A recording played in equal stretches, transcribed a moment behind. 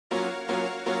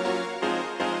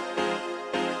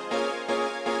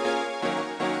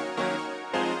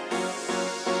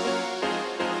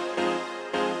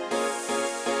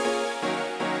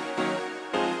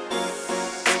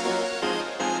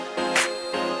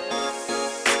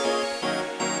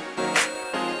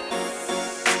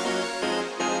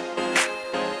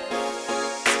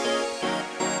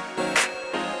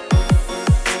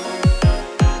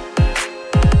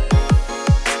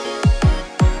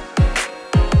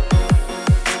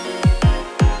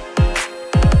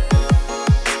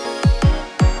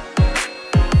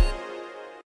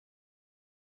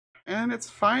in its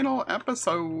final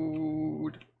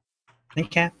episode.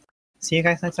 Okay. See you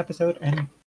guys next episode, and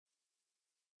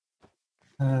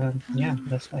yeah,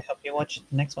 I hope you watch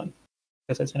the next one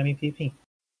because it's gonna be PvP.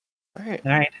 All right.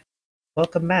 All right.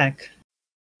 Welcome back.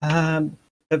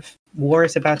 The war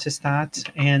is about to start,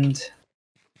 and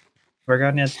we're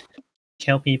gonna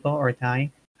kill people or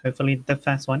die. Hopefully, the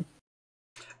first one.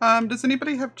 Does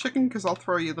anybody have chicken? Because I'll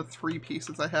throw you the 3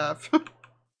 pieces I have.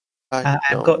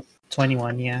 I've got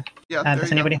 21. Yeah. Yeah.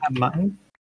 Does anybody have mutton?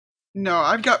 No,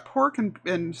 I've got pork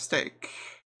and steak.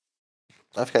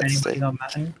 I've got steak. Got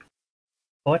mutton?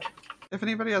 What? If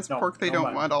anybody has pork they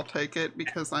don't want, I'll take it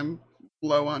because I'm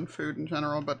low on food in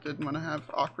general, but didn't want to have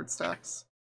awkward stacks.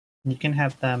 You can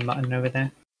have the mutton over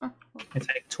there. Oh, it's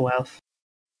like 12.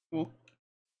 Cool.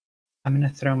 I'm gonna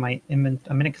throw my I'm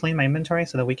gonna clean my inventory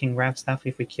so that we can grab stuff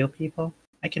if we kill people.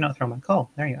 I cannot throw my coal.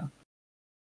 There you go.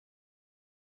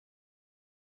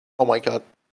 Oh my god,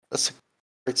 that's a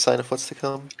great sign of what's to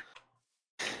come.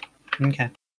 Okay.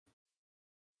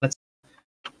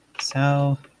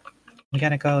 So we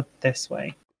gotta go this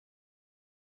way.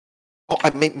 Oh,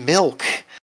 I made milk.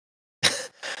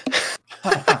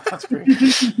 That's great.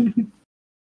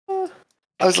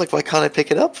 I was like, why can't I pick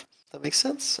it up? That makes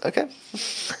sense. Okay.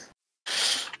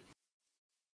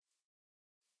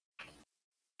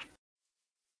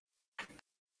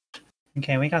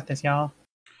 Okay, we got this, y'all.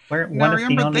 We're now one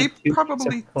remember, of the only they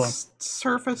probably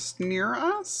surfaced near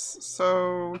us,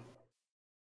 so...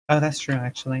 Oh, that's true,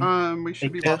 actually. We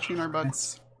should be watching our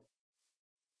butts.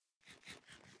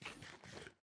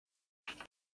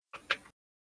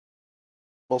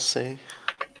 We'll see.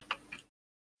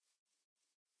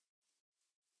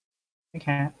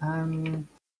 Okay, Oh,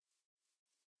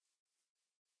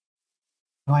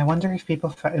 I wonder if people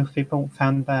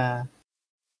found the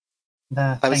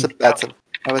I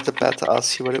was about to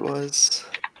ask you what it was.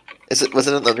 Was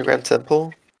it an underground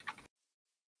temple?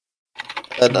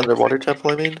 An underwater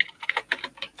temple, I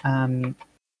mean?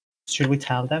 Should we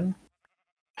tell them?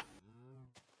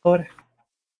 Or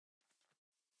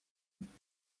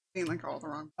Like all the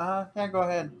wrong. Yeah, go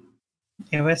ahead.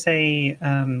 it was a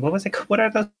what was it? What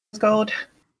are those called?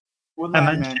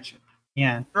 Woodland Mansion.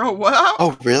 Yeah. Oh wow!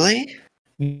 Oh really?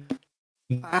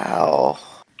 Wow,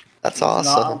 that's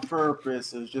awesome. Not on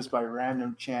purpose. It was just by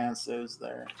random chance it was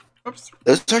there. Oops.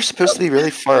 Those are supposed to be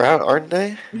really far out, aren't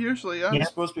they? Usually, yeah. It's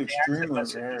supposed to be extremely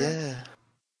rare. Yeah.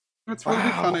 It's really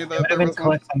funny that It would there have been was cool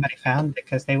one. if somebody found it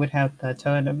because they would have the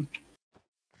totem.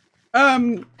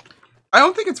 I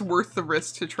don't think it's worth the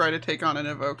risk to try to take on an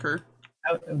evoker.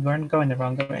 Oh, we're going the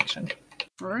wrong direction.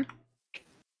 Alright?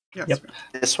 Yes. Yep.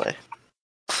 This way.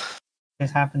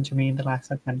 This happened to me in the last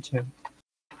segment too.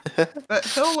 That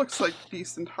hill looks like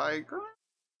decent high ground,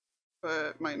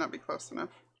 but might not be close enough.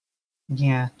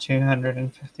 Yeah,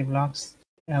 250 blocks.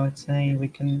 I would say we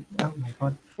can. Oh my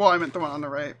god. Well, I meant the one on the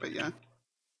right, but yeah.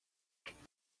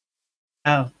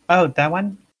 Oh, that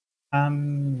one.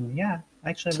 Yeah.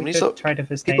 Actually, we could try to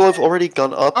visit. People have already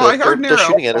gone up. Oh, I heard they're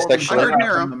shooting at us. I Actually, heard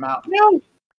Nero. No.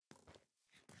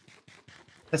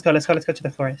 Let's go to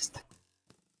the forest.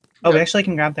 Oh, we actually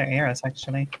can grab their arrows.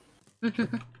 Actually,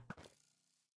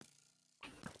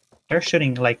 they're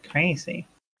shooting like crazy.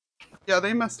 Yeah,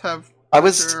 they must have. I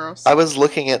was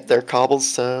looking at their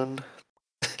cobblestone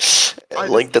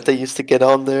link that they used to get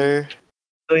on there.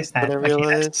 Who is that? I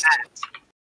realized. That's Pat.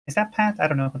 Is that Pat? I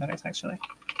don't know who that is actually.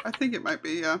 I think it might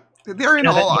be. Yeah, they're in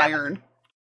all iron.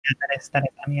 Yeah, that is them.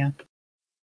 Yeah.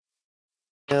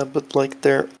 Yeah, but like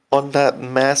they're on that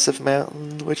massive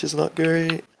mountain, which is not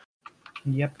great.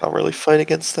 Yep. Can't really fight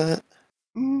against that.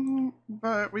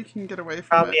 But we can get away from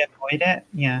Probably it. avoid it.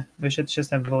 Yeah, we should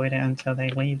just avoid it until they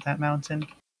leave that mountain.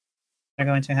 They're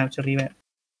going to have to leave it.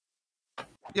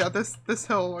 Yeah, this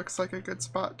hill looks like a good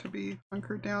spot to be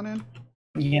hunkered down in.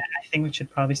 Yeah, I think we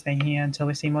should probably stay here until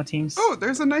we see more teams. Oh,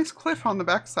 there's a nice cliff on the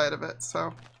backside of it,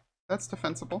 so that's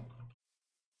defensible.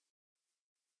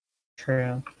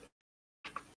 True.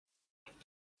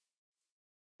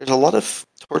 There's a lot of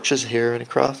torches here and a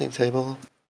crafting table.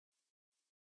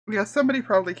 Yeah, somebody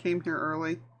probably came here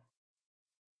early.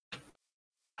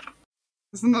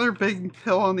 There's another big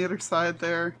hill on the other side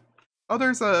there. Oh,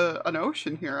 there's an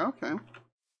ocean here. Okay.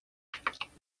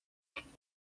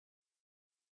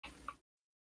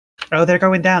 Oh, they're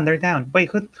going down. They're down. Wait,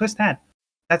 who's that?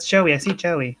 That's Joey. I see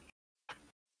Joey.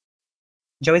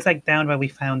 Joey's like down where we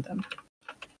found them.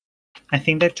 I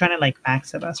think they're trying to like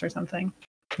backstab us or something.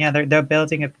 Yeah, they're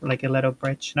building a like a little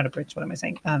bridge. Not a bridge. What am I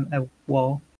saying? A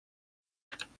wall.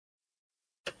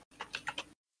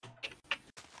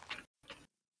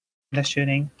 They're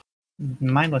shooting.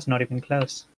 Mine was not even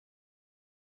close.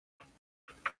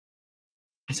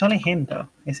 It's It's only him, though.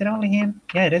 Is it only him?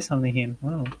 Yeah, it is only him.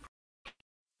 Oh.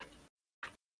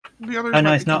 Oh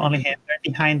no, it's not only him. They're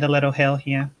behind the little hill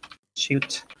here.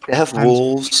 Shoot. They have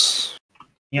wolves.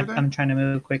 Yep, I'm trying to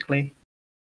move quickly.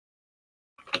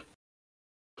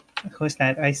 Who's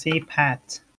that? I see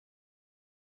Pat.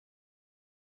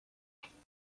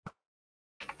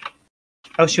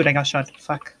 Oh shoot, I got shot.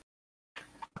 Fuck.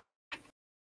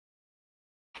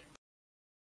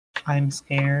 I'm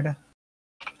scared.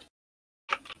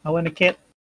 I want to get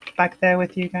back there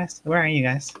with you guys. Where are you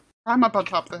guys? I'm up on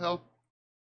top of the hill.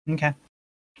 Okay.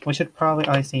 We should probably...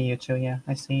 Oh, I see you too, yeah.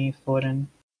 I see Fightin.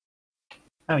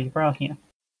 Oh, you're all here.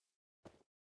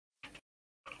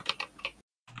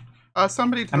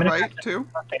 Somebody to the right, too.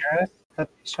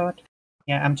 Shot.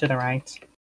 Yeah, I'm to the right.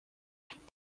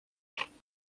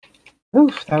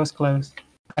 Oof, that was close.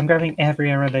 I'm grabbing every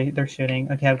arrow they're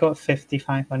shooting. Okay, I've got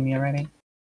 55 on me already.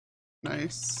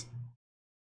 Nice.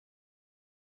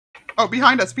 Oh,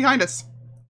 behind us, behind us!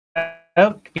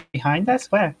 Oh, behind us?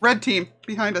 Where? Red team,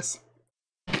 behind us.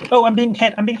 Oh, I'm being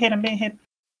hit, I'm being hit, I'm being hit.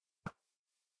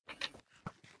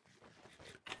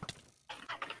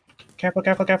 Careful,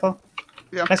 careful, careful.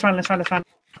 Yeah. Let's run, let's run, let's run.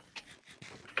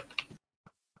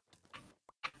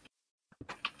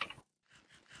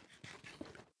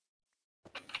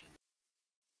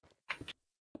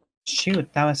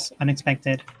 Shoot, that was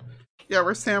unexpected. Yeah,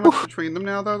 we're sandwiched between them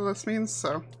now, though, this means,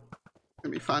 so it's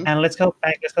gonna be fun. And let's go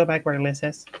back where Liz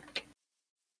is.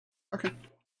 Okay.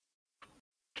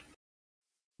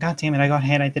 God damn it, I got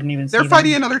hit, I didn't even see They're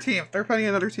fighting them. another team. They're fighting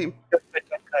another team. Good, good,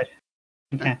 good,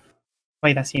 good. Okay.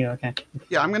 Wait, that's you, okay.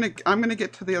 Yeah, I'm gonna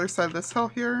get to the other side of this hill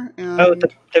here, and... Oh, the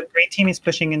green team is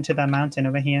pushing into the mountain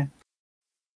over here.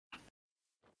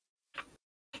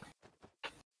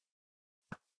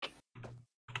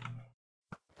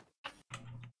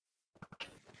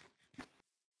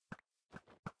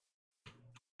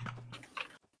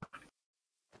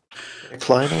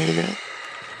 Climb over there.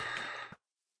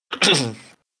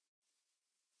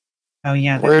 Oh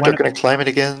yeah. They're gonna climb it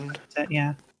again.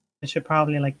 Yeah. They should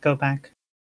probably like go back.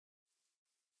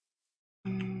 I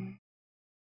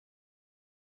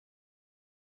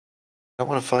don't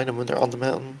want to find them when they're on the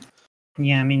mountain.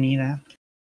 Yeah, me neither.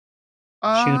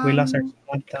 Shoot, we lost our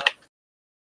squad though.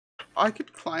 I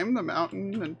could climb the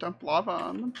mountain and dump lava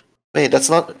on them. Wait, that's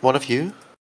not one of you?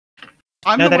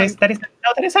 No, that is her. No,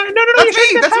 that's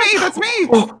me! That's me!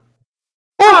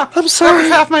 Oh, I'm sorry. That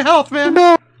was half my health, man.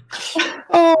 No.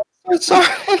 Oh, I'm sorry.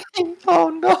 Oh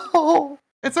no.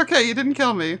 It's okay. You didn't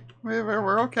kill me.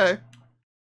 We're okay.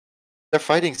 They're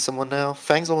fighting someone now.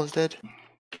 Fang's almost dead.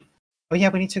 Oh yeah,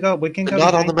 we need to go. We can They're go.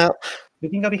 not on the mountain. We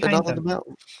can go behind They're not them. on the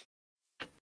mountain.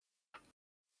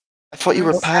 I thought you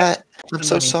were Pat. I'm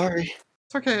so sorry.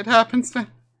 It's okay. It happens, man.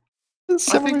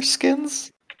 Similar skins.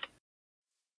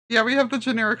 Yeah, we have the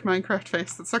generic Minecraft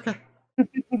face. That's okay.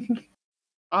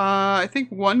 I think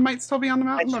one might still be on the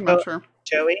mountain, but I'm not sure.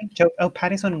 Joey? Oh,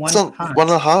 Patty's on one It's on heart.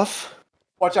 1.5.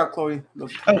 Watch out, Chloe.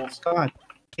 Those Oh, God.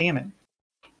 Damn it.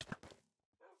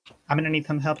 I'm gonna need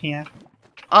some help here.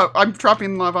 I'm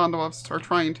dropping lava on the wolves, or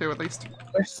trying to, at least.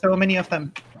 There's so many of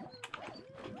them.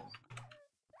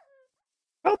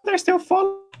 Oh, they're still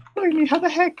following me. How the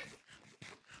heck?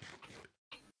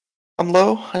 I'm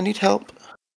low. I need help.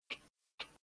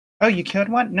 Oh, you killed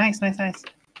one? Nice, nice, nice.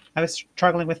 I was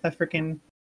struggling with the freaking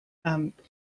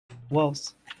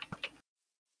wolves.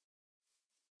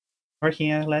 We're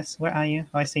here, Les. Where are you?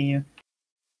 Oh, I see you.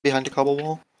 Behind the cobble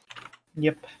wall.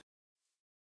 Yep.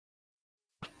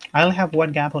 I only have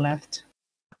one gapple left.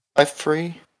 I'm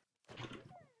free.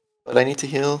 But I need to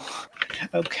heal.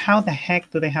 Oh, how the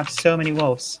heck do they have so many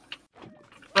wolves?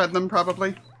 Spread them,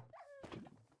 probably.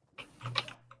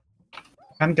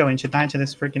 I'm going to die to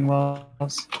this freaking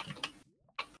wolves.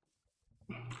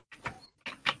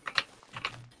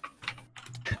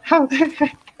 How the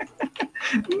heck?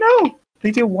 No!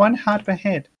 They do 1 heart per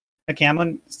hit. Okay, I'm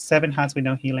on 7 hearts with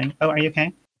no healing. Oh, are you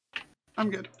okay? I'm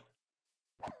good.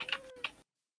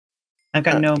 I've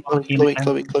got no more healing.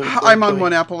 Chloe, I'm on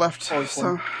 1 apple left,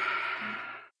 so...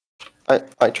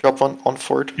 I dropped one on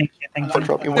Ford. Thank you, thank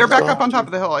you. They're back up on top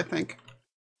of the hill, I think.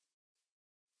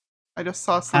 I just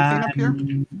saw something up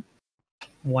here.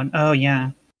 One. Oh,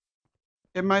 yeah.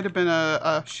 It might have been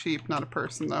a sheep, not a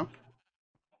person, though.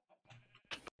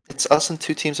 It's us and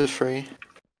 2 teams of free.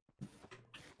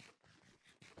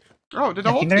 Oh, did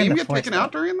the whole team get taken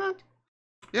out during that?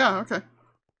 Yeah, okay.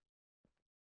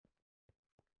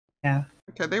 Yeah.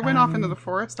 Okay, they went off into the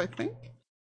forest, I think.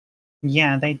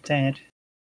 Yeah, they did.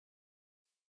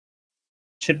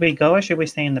 Should we go or should we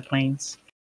stay in the plains?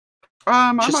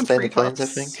 I'm Just on stay in the treetops. plains, I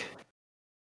think.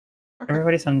 Okay.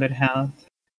 Everybody's on good health.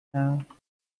 So.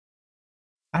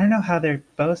 I don't know how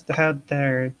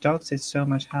their dogs is so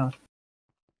much health.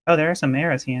 Oh, there are some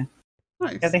arrows here.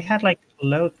 Nice. Yeah, they had like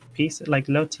low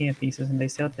tier pieces, and they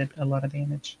still did a lot of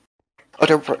damage. Oh,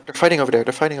 they're fighting over there.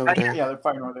 They're fighting over there. Yeah, they're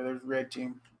fighting over there. There's a red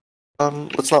team.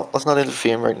 Let's not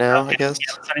interfere right now. I guess.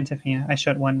 Yeah, let's not interfere. I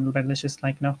shot one, but let's just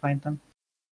like no fight them.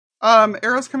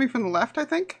 Arrows coming from the left, I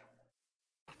think.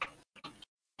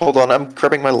 Oh. Hold on, I'm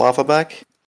grabbing my lava back.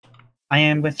 I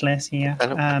am with Les here.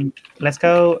 Let's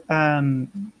go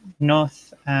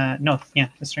north. North. Yeah,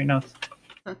 straight north.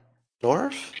 Okay.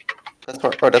 North? That's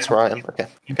where. Oh, that's where I am. Okay.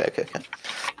 Okay.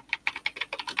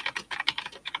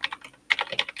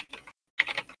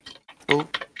 Oh.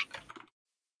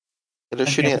 They're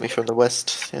shooting at me from the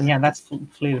west. Yeah, that's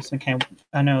Flues. Okay.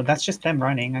 Oh no, that's just them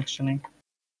running actually.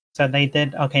 So they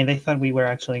did. Okay, they thought we were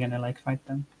actually gonna like fight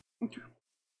them.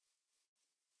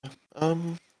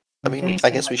 I mean, I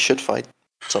guess we should fight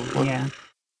someone. Yeah.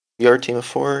 We are a team of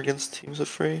 4 against teams of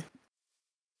 3.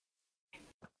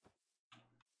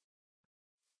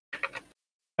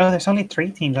 Oh, there's only 3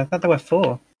 teams. I thought there were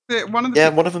 4. One of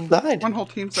them died. One whole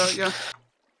team's out. Yeah.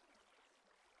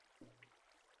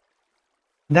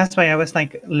 That's why I was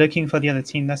like looking for the other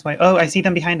team. That's why. Oh, I see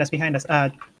them behind us.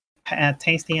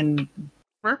 Tasty and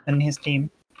his team.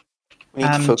 We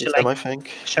need to focus them, I think.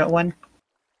 Shot one.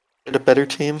 They're the better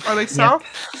team. Are they south?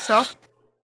 Yeah. South?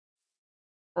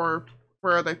 Or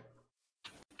where are they?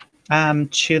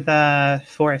 To the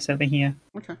forest over here.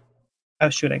 Okay. Oh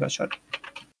shoot! I got shot.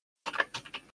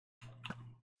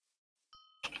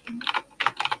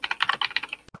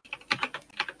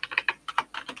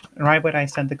 Right where I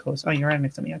sent the course. Oh, you're right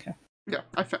next to me. Okay. Yeah,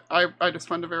 I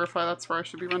just wanted to verify that's where I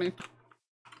should be running.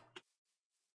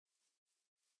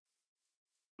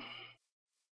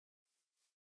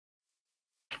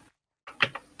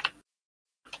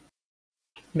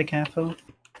 Be careful.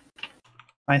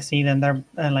 I see them. They're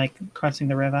like crossing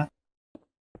the river.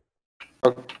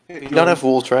 You don't have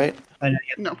wolves, right?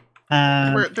 No.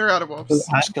 They're out of wolves.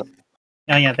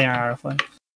 Oh yeah, they are out of wolves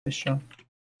for sure.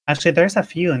 Actually, there's a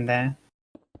few in there.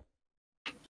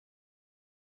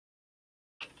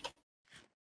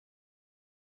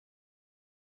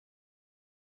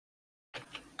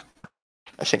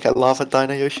 I think I laugh at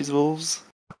Dino Yoshi's wolves.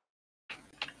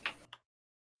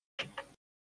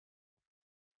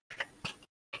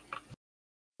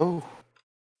 Oh.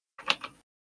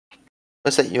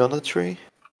 Was that you on the tree?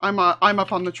 I'm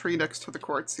up on the tree next to the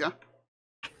quartz, yeah.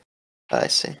 I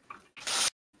see.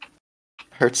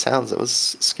 Heard sounds, I was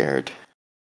scared.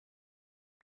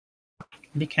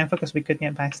 Be careful because we could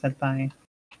get backstabbed by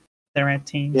the red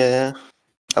team. Yeah.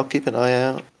 I'll keep an eye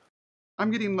out.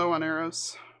 I'm getting low on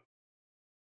arrows.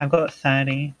 I've got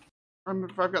 30.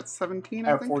 I've got 17, I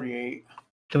I have think. 48.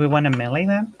 Do we want to melee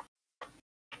them?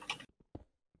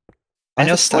 I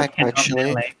know stack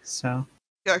actually. Melee, so.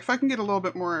 Yeah, if I can get a little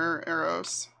bit more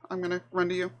arrows, I'm gonna run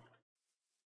to you.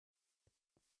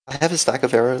 I have a stack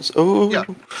of arrows. Oh. Yeah.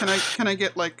 Can I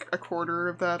get like a quarter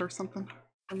of that or something?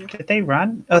 Did they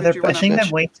run? Oh, I think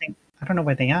they're waiting. I don't know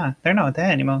where they are. They're not there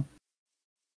anymore.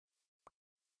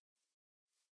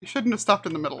 You shouldn't have stopped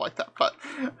in the middle like that, but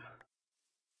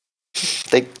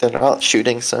they're not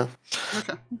shooting, so.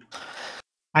 Okay.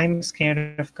 I'm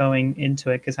scared of going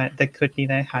into it because they could be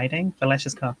there hiding, but let's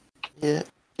just go. Yeah.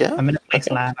 I'm gonna place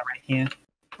lava right here.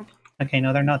 Okay,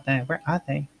 no, they're not there. Where are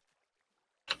they?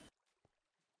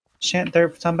 Shit,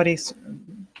 somebody's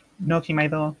knocking my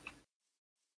door.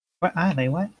 Where are they?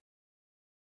 What?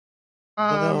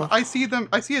 I see them.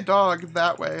 I see a dog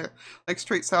that way, like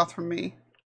straight south from me.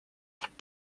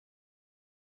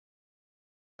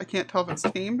 I can't tell if it's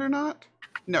tamed or not.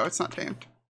 No, it's not tamed.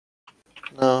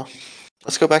 No.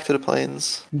 Let's go back to the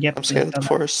plains. Yep. I'm scared of the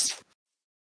forest.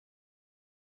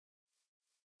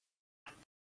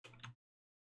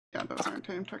 Yeah, those aren't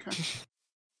tamed. Okay.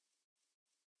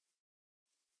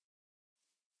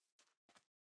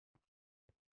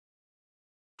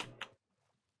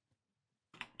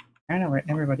 I don't know where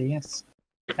everybody is.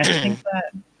 I think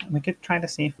that we could try to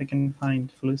see if we can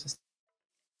find Flues.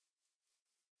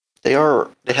 They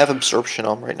have absorption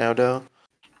on right now, though.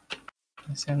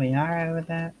 Is there Lyarrah over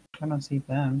there? I don't see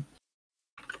them.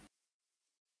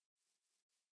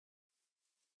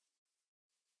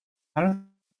 I don't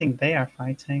think they are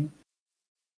fighting.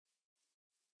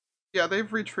 Yeah,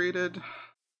 they've retreated.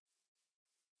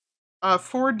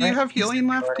 Ford, do you have healing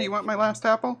left? Do you want my last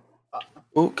apple?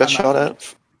 Oh, got shot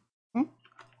at. From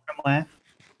where?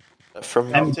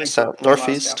 From south,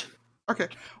 northeast. Okay,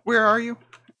 where are you?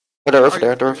 Oh, they're over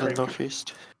there. They're over the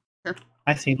northeast. Here.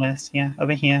 I see Les. Yeah,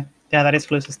 over here. Yeah, that is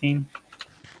Flues' team.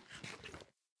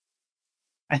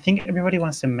 I think everybody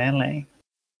wants to melee.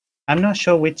 I'm not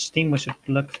sure which team we should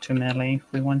look to melee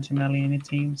if we want to melee any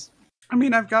teams. I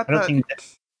mean, I've got I don't think that...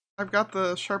 I've got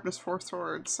the sharpness 4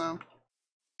 sword, so.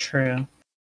 True.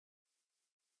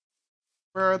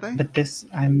 Where are they? But this,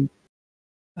 I'm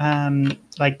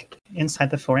like inside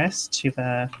the forest to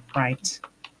the right.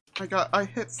 I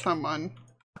hit someone.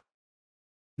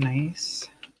 Nice.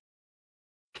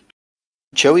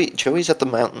 Joey's at the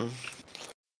mountain.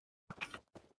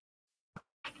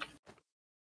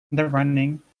 They're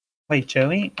running. Wait,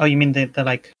 Joey? Oh, you mean the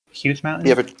like huge mountain?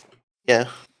 Yeah, but yeah.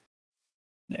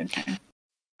 Okay.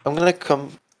 I'm gonna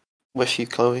come with you,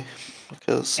 Chloe,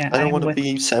 because Yeah, I don't I'm want to with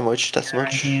be sandwiched that right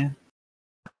much. here.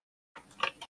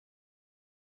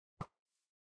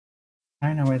 I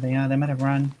don't know where they are. They might have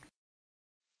run.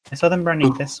 I saw them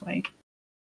running this way.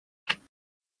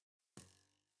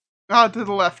 Ah, to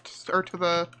the left, or to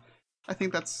the... I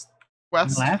think that's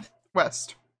west. Left?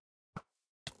 West.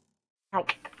 Ow.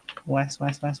 West.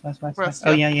 West,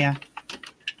 Oh, yeah. yeah.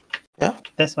 Yeah?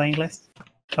 This way, Liz.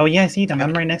 Oh, yeah, I see them.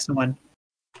 I'm right next to one.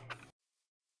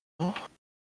 Oh.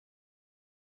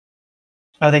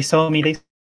 Oh, they saw me. They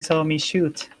saw me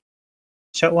shoot.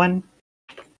 Shot one.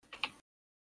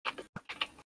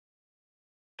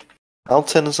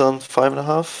 Alton is on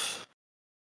 5.5.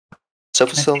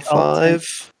 Sophie's on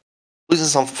 5.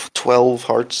 Lucy's on 12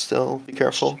 hearts still. Be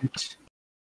careful. Shoot.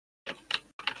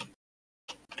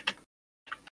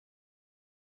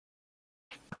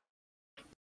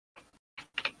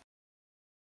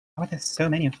 Why are there so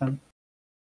many of them?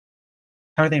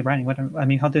 How are they running? I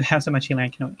mean, how do they have so much healing? I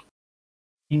cannot.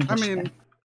 I mean,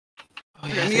 Oh,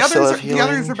 yeah, and they the still have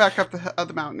others are healing. back up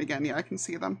the mountain again. Yeah, I can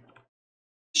see them.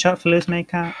 Shot for loose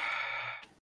maker.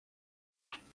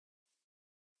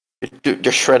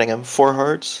 They're shredding him. 4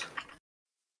 hearts.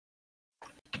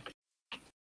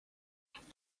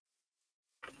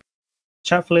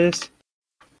 Shot for loose.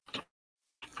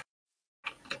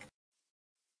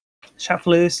 Shot for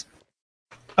loose.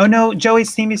 Oh no,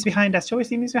 Joey's team is behind us. Joey's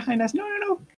team is behind us. No.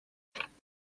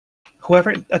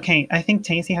 Whoever. Okay, I think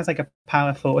Tasty has like a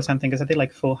power 4 or something because I did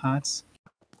like 4 hearts.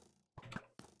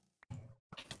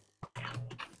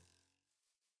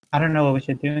 I don't know what we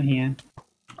should do here.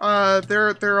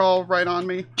 They're all right on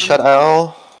me. Shut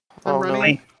Al. I'm Oh running. no.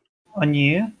 Wait, on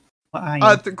you? What are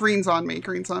you? The green's on me.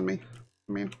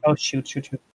 I mean. Oh shoot.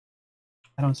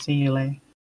 I don't see you, Lay.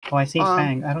 Oh, I see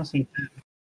Fang. I don't see Fang.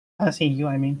 I don't see you,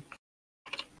 I mean.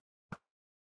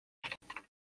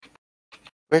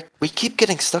 We keep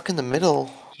getting stuck in the middle.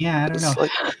 Yeah, I don't know.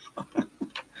 Like...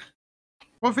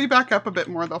 Well, if we back up a bit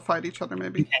more, they'll fight each other,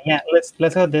 maybe. Okay, yeah, let's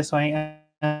go this way.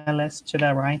 Let's to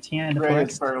the right here in the Ray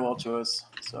is forest. parallel to us,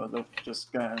 so they're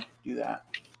just gonna do that.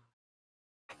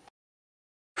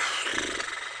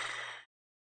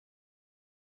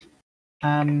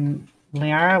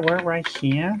 Lyarrah, we're right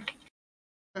here.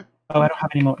 Okay. Oh, I don't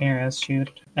have any more arrows. Shoot.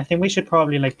 I think we should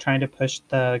probably like try to push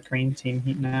the green team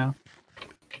heat now.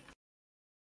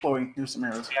 Chloe, here's some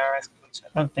arrows.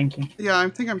 Oh, thank you. Yeah, I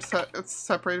think I'm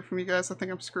separated from you guys. I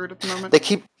think I'm screwed at the moment. They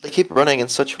keep running in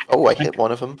such. Oh, I hit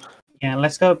one of them. Yeah,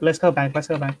 let's go back. Let's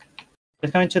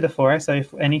go into the forest. So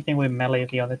if anything, we melee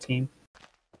the other team.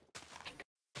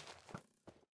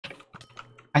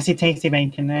 I see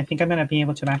TastyBaconZ. I think I'm gonna be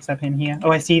able to backstab him here. Oh,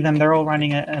 I see them. They're all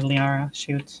running at Lyarrah.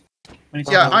 Shoot.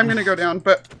 Yeah, I'm gonna go down,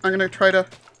 but I'm gonna try to.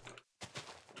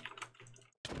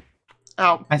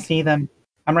 Ow. I see them.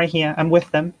 I'm right here. I'm with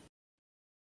them.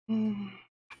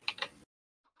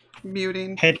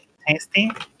 Muting. Hit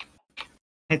Tasty.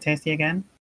 Hit Tasty again.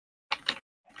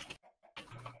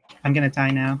 I'm gonna die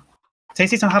now.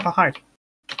 Tasty's don't have a heart.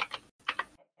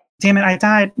 Damn it, I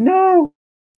died. No!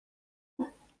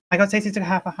 I got Tasty to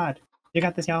half a heart. You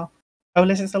got this, y'all. Oh,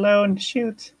 Liz is alone.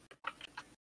 Shoot.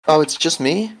 Oh, it's just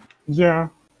me? Yeah.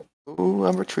 Ooh,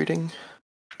 I'm retreating.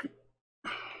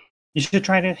 You should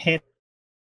try to hit.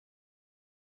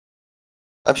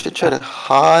 I should try to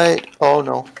hide. Oh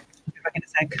no. I'll be back in a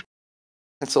sec.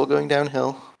 It's all going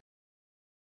downhill.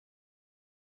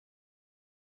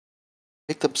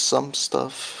 Picked up some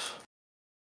stuff.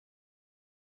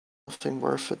 Nothing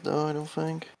worth it though, I don't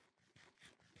think.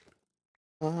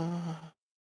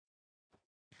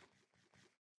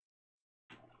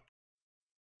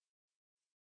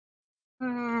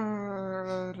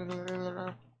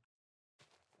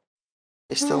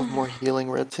 They still have more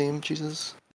healing, red team,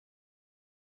 Jesus.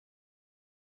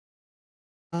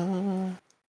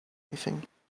 Anything?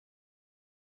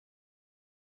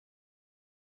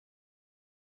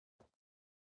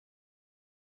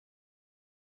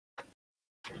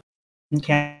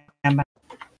 Okay, I'm back.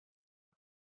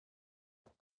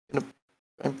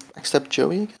 Except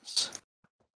Joey, I guess.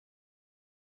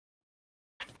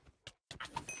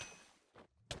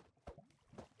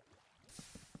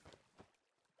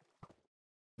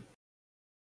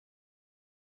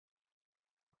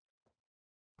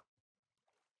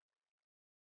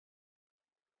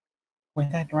 We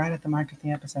died right at the mark of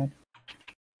the episode.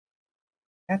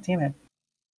 God damn it.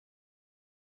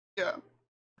 Yeah.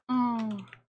 Oh.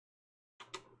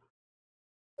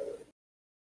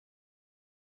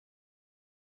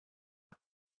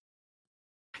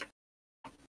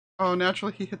 Oh,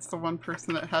 naturally he hits the one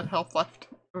person that had health left.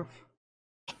 Oof.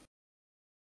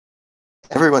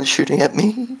 Everyone's shooting at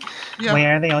me. Yeah. Wait,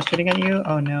 are they all shooting at you?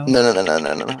 Oh no. No,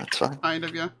 it's fine. Kind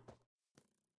of, yeah.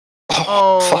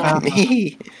 Oh, fuck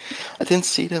me. I didn't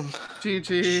see them.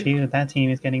 GG. Shoot, that team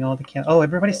is getting all the kills. Oh,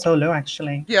 everybody's so low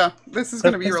actually. Yeah, this is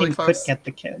going to be really close.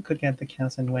 Could get the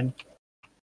kills and win.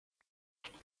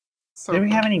 So Did we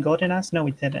have any gold in us? No,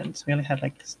 we didn't. We only had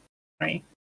like 3.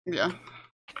 Yeah.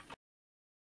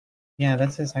 Yeah,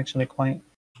 this is actually quite...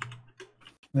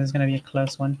 This is going to be a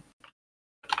close one.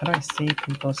 How do I see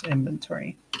people's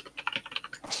inventory?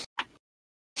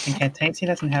 Okay, Tasty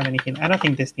doesn't have any healing. I don't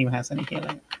think this team has any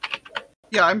healing.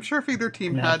 Yeah, I'm sure if either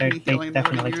team had any healing, they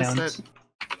would have used it.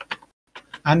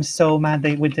 I'm so mad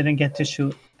that we didn't get to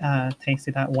shoot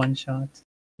Tasty that one shot.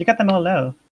 You got them all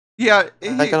low. Yeah,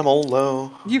 I got them all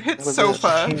low. You hit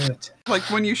Sofa. Like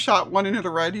when you shot one into the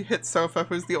red, you hit Sofa,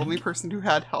 who's the only person who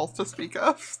had health to speak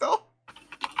of still.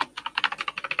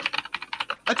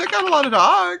 I took out a lot of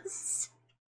dogs.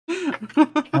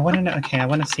 I want to know. Okay, I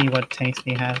want to see what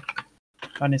Tasty had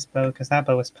on his bow, because that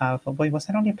bow was powerful. Wait, was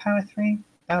that only a power 3?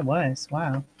 That was.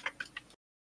 Wow.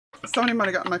 Somebody might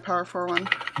have gotten my power 4 one.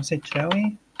 Was it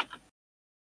Joey?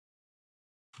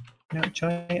 No,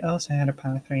 Joey also had a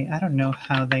power 3. I don't know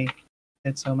how they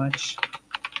did so much.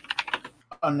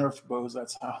 Unnerfed bows,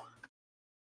 that's how.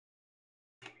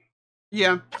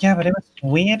 Yeah. Yeah, but it was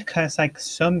weird because like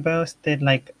some bows did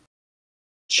like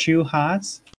 2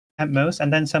 hearts at most,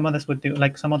 and then some others would do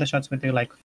like some other shots would do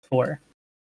like 4.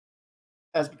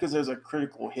 That's because there's a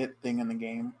critical hit thing in the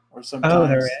game, or sometimes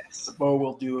there is. the bow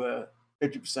will do a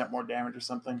 50% more damage or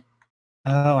something.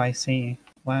 Oh, I see.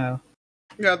 Wow.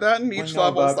 Yeah, that in each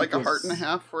level is like a heart and a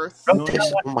half worth. Oh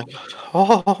my god.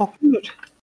 Oh.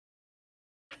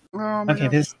 Okay,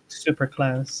 this is super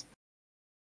close.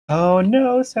 Oh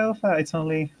no, Sofa! It's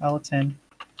only Alton.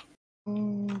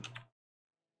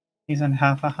 He's on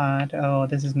half a heart. Oh,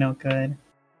 this is no good.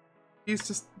 He's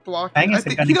just blocking. I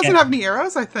think he doesn't have any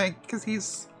arrows, I think, because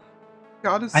he's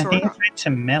got his sword. I think he's trying to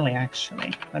melee,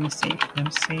 actually. Let me see.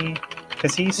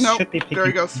 Because he should be picking... There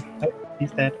he goes. Oh,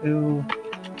 he's dead. Ooh.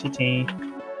 GG.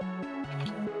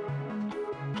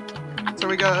 So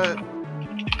we got...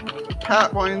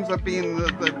 Pat winds up being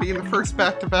the first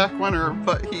back-to-back winner,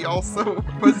 but he also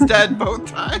was dead both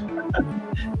times.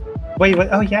 Wait, what?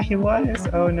 Oh yeah, he was?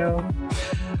 Oh no.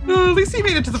 At least he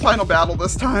made it to the final battle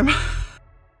this time.